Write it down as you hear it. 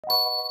Oh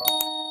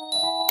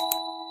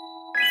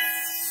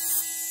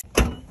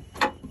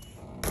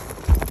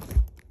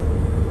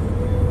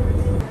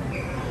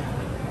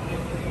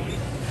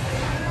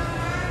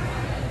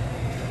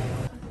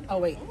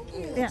wait.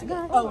 Yeah.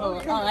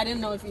 Oh, I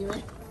didn't know if you were.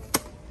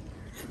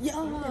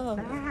 Yo.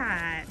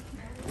 That.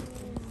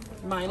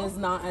 Mine is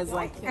not as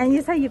like. And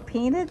you said you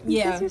painted?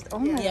 Yeah. Scissors? Oh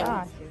my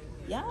gosh.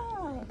 Yeah.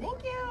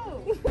 Thank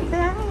you.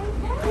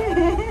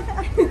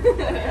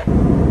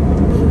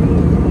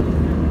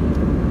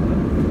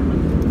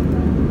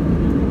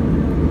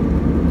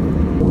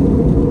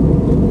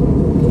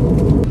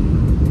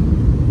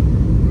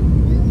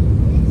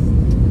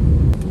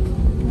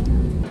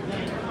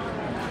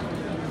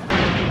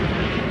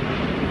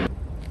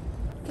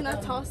 Can I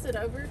toss it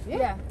over?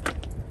 Yeah.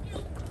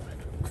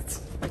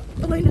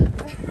 Elena.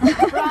 I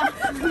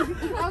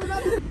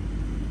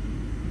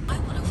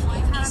want to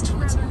fly east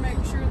towards to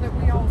make sure that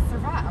we all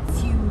survive.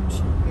 It's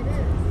huge. It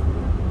is.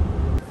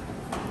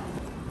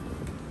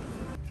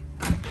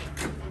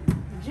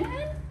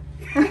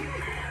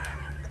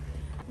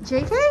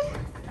 JK?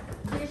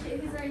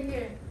 He's right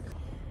here.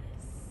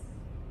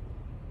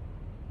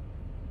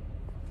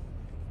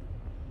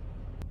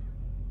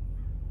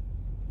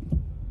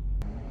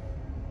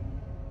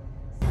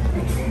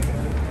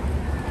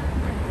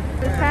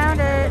 We found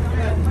it,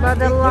 but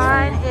the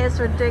line is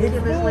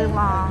ridiculously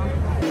long.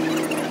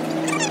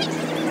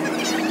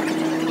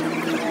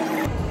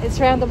 It's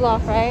around the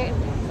block, right?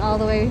 All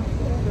the way.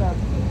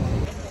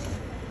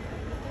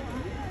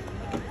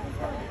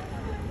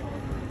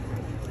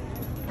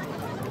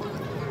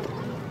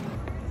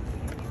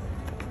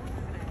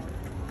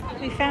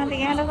 We found the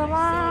end of the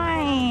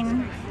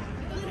line.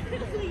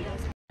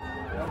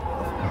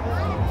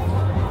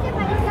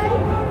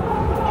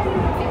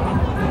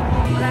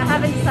 But I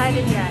haven't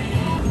decided yet.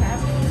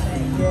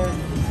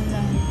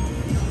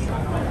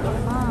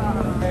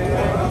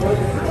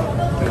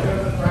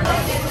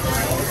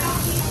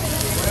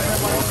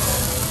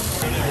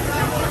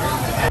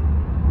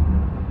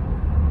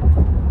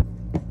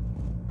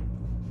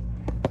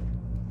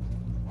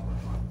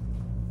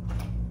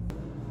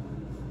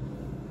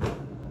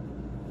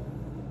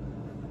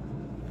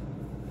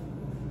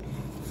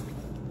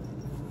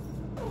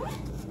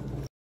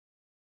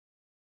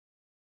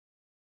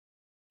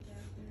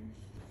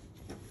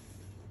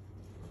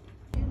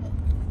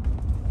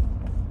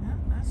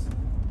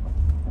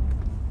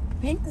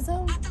 Pink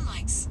zone? At the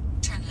lights,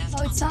 turn left.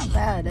 Oh, it's not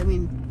bad. I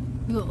mean,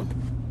 well,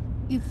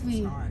 if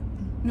we...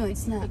 No,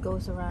 it's not. It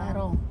goes around. At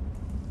all.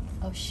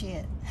 Oh,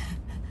 shit.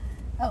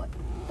 Oh.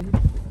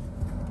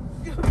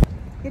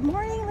 Good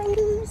morning,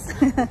 ladies.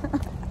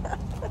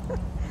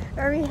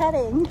 Where are we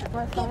heading?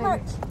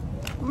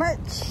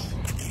 Merch.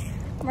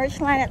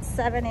 Merch line at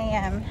 7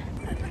 a.m.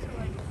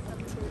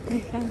 We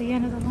found the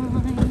end of the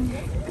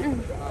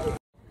line.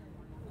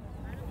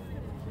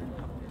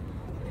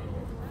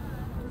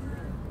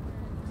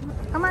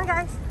 Come on,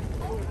 guys.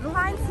 The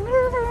line's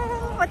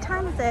moving. What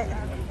time is it?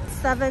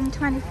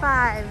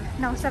 7:25.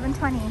 No,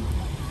 7:20.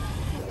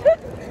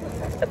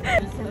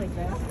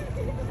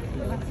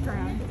 Let's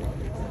turn.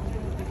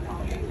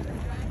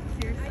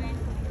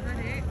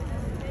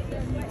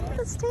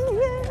 The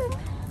stadium.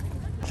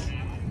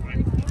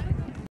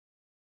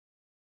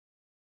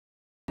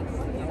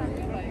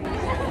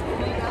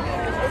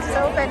 It's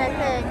open, I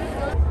think.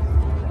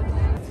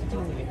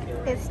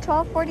 It's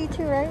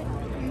 12:42, right?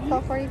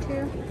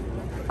 12:42.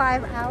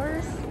 5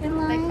 hours in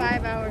line.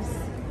 Like 5 hours.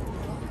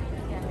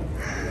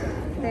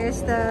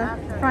 There's the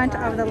front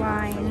of the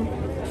line.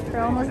 We're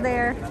almost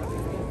there.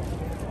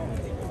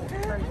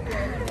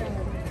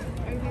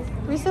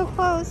 We're so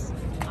close.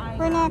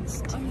 We're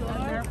next.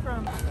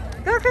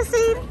 Go,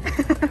 Christine!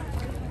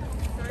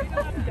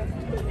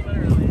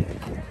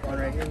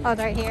 Oh,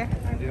 right here.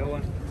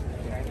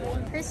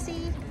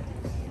 Christy.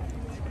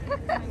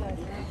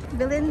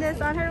 Belinda's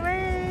on her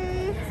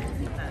way.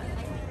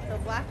 The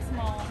black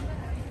small,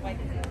 white.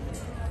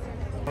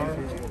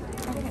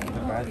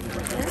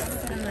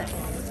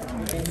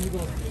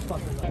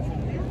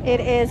 It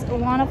is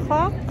 1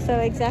 o'clock, so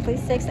exactly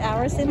 6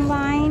 hours in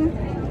line.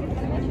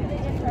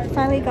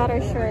 Finally got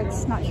our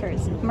shirts, not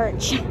shirts,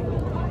 merch.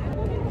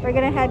 We're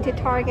gonna head to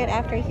Target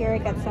after here,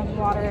 get some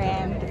water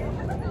and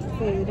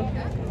food.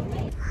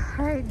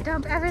 All right,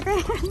 dump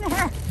everything in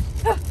there.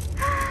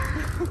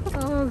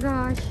 Oh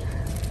gosh.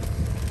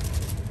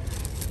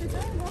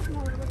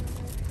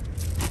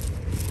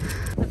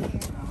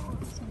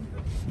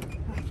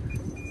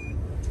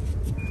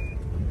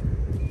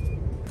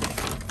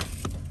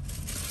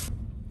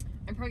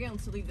 I'm probably going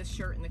to leave this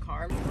shirt in the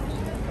car.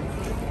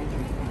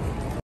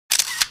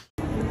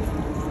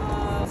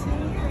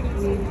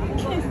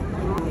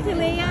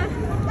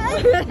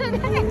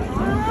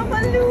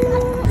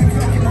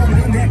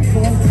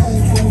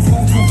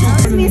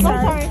 Me,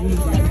 sorry.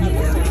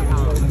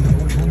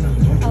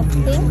 Oh,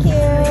 thank you.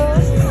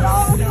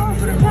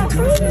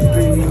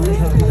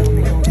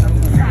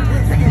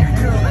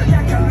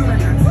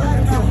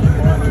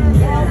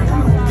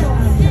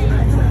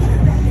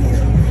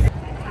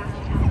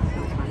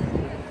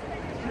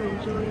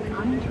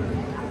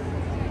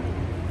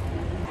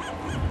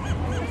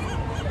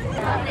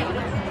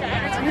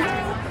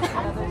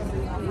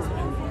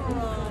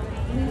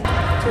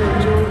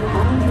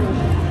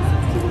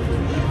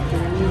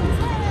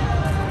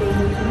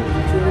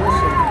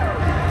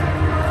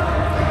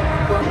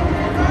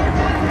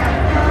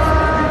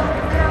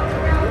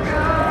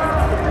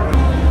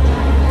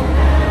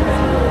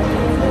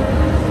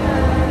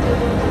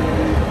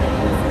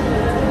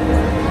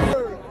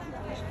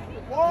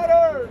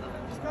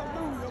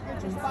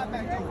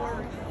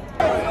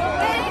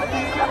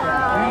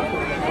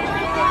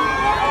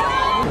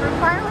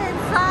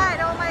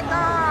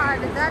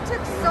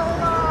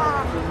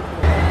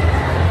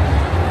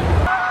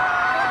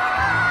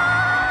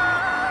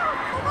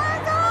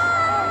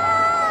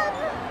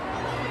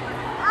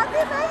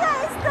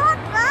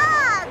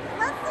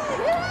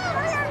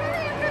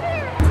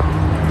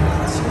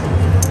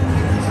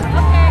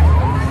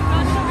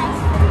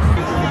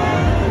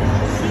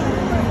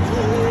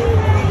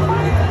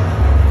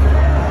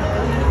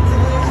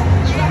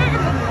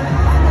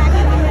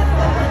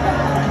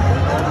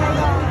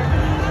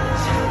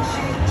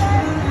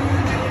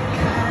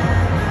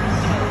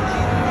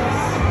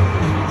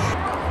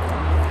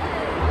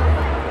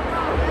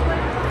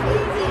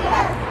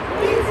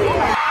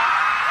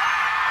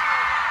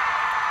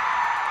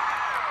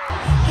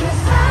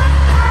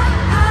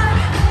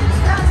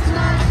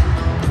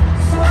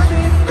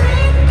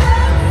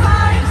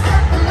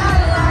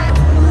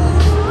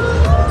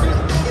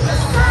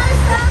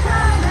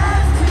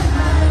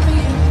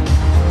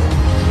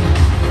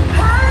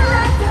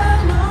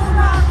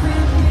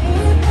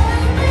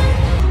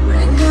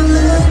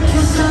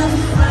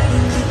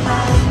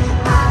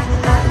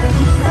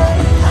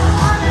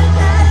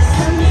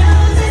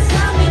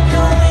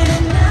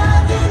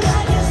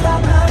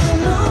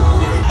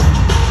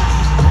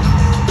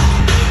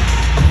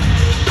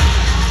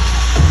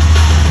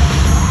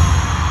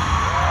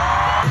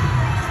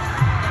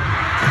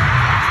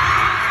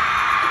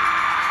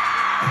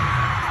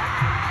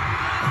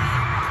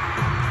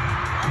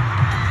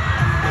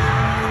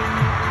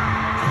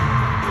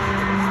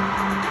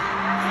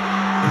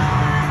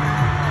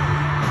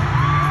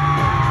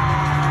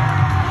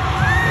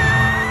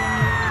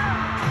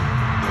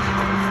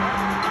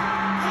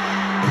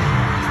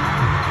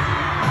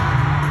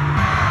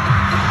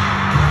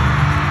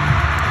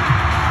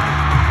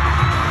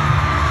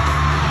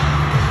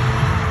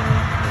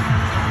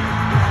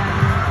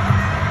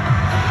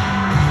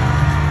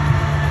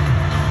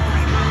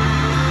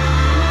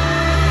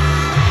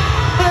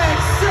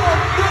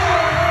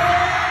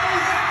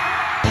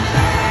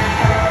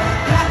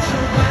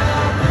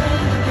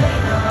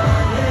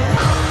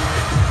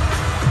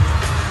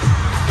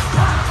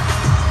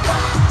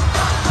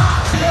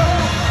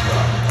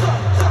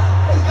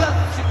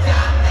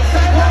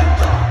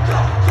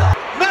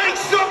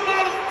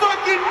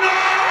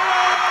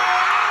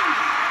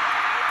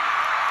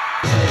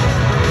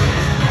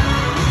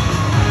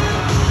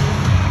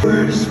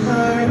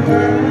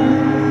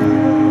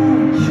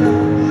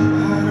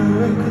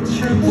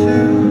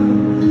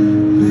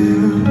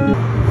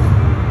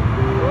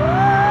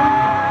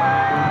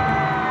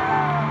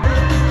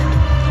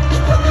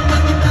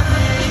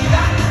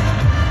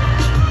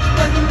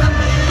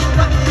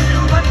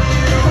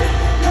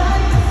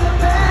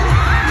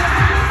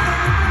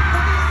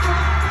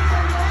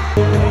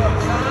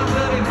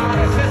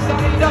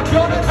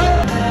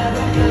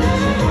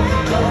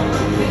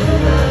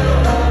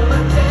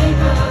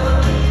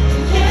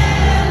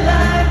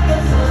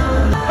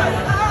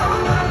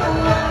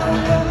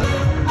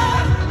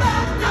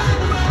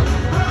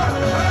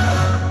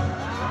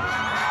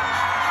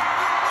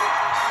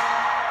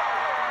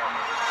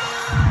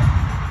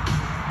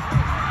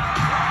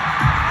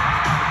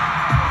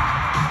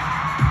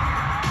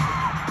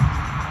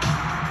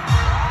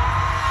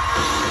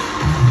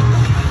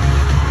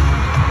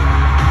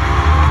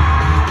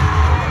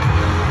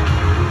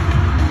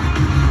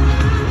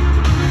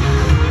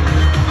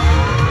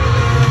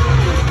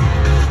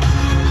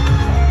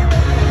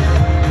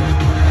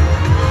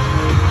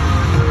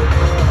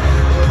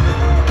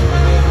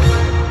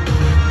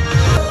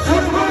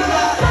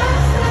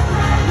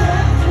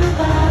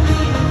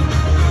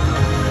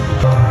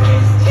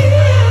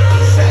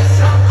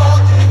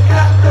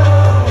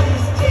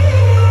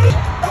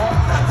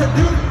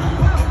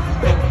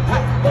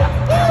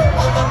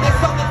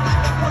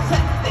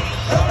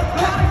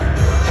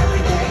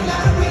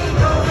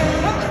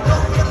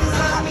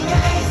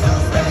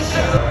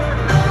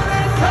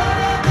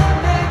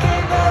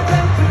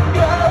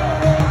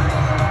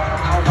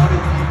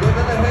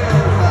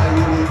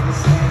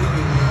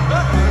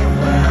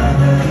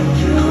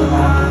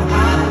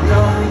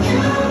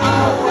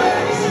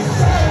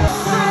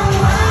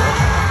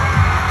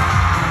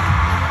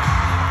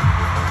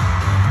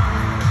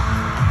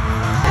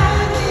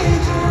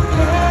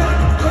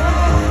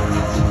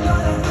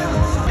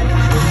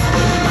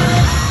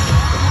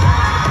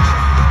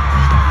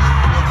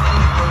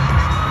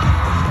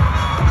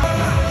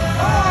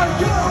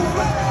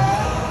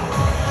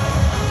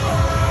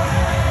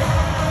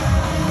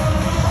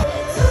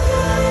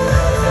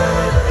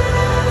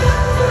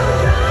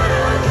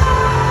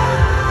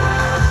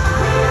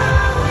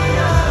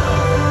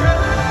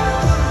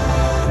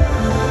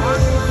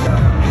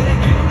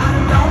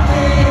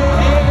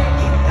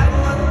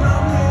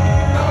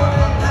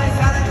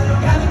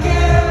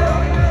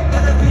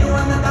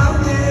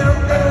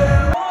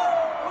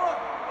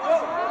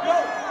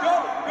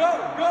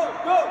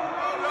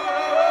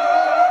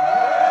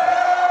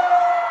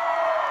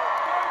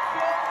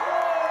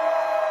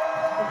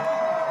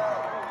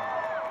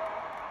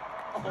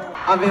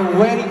 I've been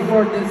waiting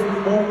for this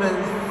moment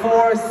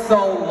for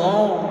so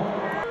long.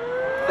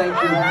 Thank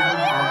you, ARMY.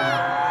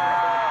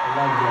 I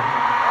love you.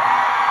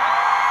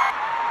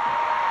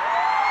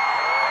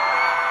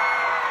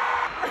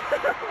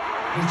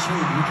 Hey, Jay,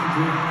 you can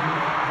do it.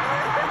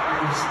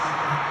 Let's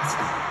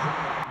go.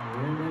 I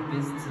really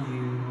miss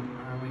you,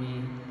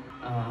 ARMY.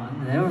 I'll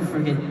never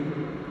forget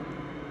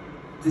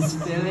this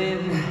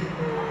feeling.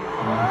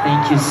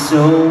 Thank you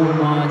so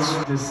much.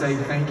 Just say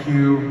thank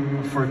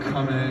you for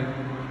coming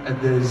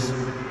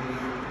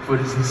for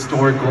this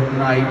historical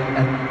night,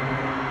 and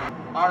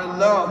our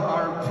love,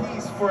 our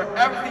peace, for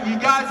everything. You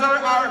guys are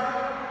our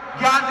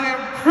goddamn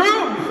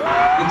proof.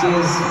 It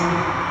is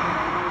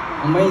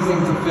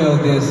amazing to feel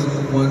this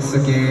once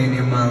again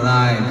in my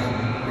life.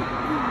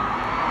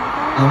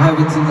 I'm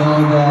happy to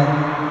know that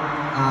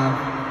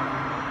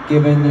I've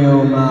given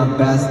you my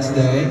best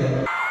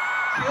today.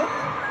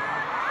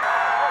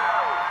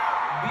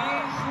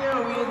 Being here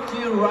with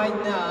you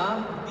right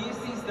now, this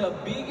is the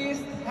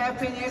biggest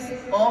happiness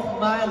of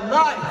my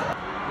life.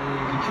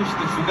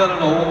 BTS도 중간을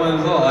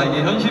넘어오면서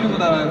이게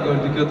현실이구나라는 걸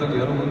느꼈던 게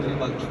여러분들이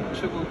막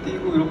춤추고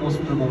뛰고 이런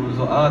모습들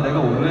보면서 내가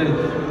원래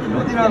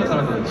이런 일을 하는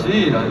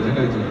사람이었지 라는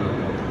생각이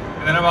들더라고요.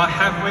 And then about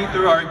halfway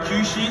through our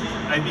cue sheet,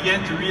 I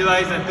began to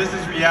realize that this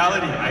is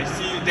reality. I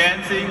see you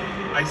dancing,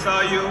 I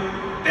saw you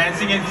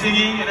dancing and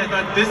singing, and I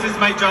thought, this is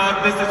my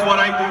job, this is what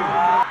I do.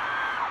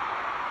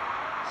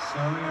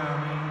 Sorry,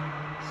 ARMY.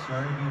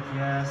 Sorry,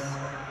 BTS.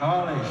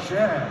 Holy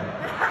shit.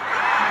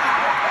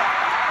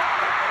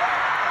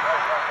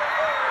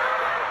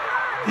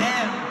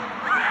 Damn.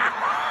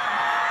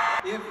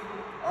 If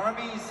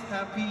ARMY is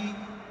happy,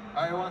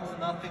 I want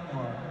nothing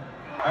more.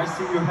 I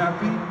see you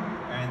happy,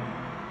 and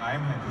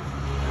I'm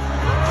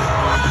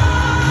happy.